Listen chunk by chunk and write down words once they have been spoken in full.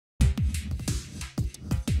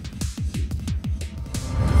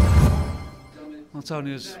Well,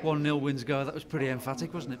 Tony, as 1-0 wins go, that was pretty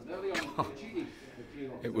emphatic, wasn't it?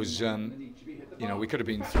 It was, you know, we could have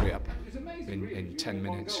been 3 up in 10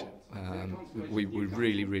 minutes. We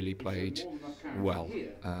really played well.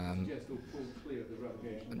 I'm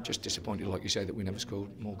just disappointed, like you say, that we never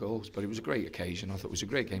scored more goals. But it was a great occasion. I thought it was a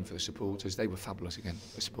great game for the supporters. They were fabulous again.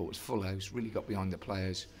 The supporters, full house, really got behind the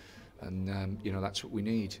players, and you know, that's what we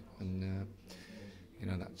need. And you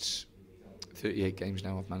know, that's 38 games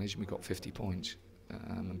now I've managed, and we've got 50 points.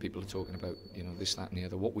 And people are talking about, you know, this, that and the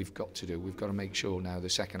other. What we've got to do, we've got to make sure now the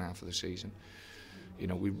second half of the season, you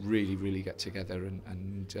know, we really get together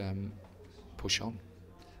and push on.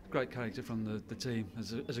 Great character from the team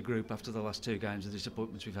as a group after the last 2 games, the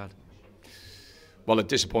disappointments we've had. Well, the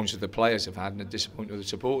disappointments the players have had and the disappointment the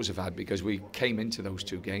supporters have had, because we came into those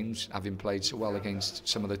 2 games having played so well against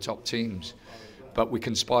some of the top teams. But we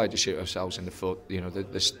conspired to shoot ourselves in the foot. You know, the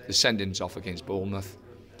sendings off against Bournemouth.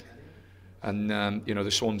 And you know, the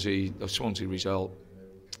Swansea result,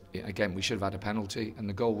 again, we should have had a penalty, and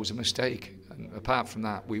the goal was a mistake. And apart from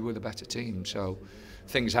that, we were the better team. So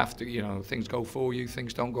things have to, you know, things go for you,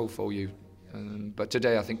 things don't go for you. But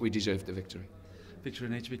today, I think we deserved the victory. Victor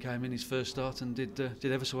Anichebe came in his first start and did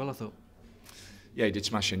ever so well, I thought. Yeah, he did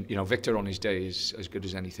smashing. You know, Victor on his day is as good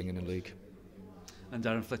as anything in the league. And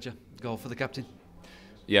Darren Fletcher, goal for the captain.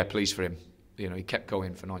 Yeah, pleased for him. You know, he kept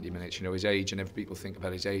going for 90 minutes. You know, his age, and if people think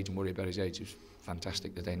about his age and worry about his age, it was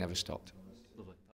fantastic that they never stopped.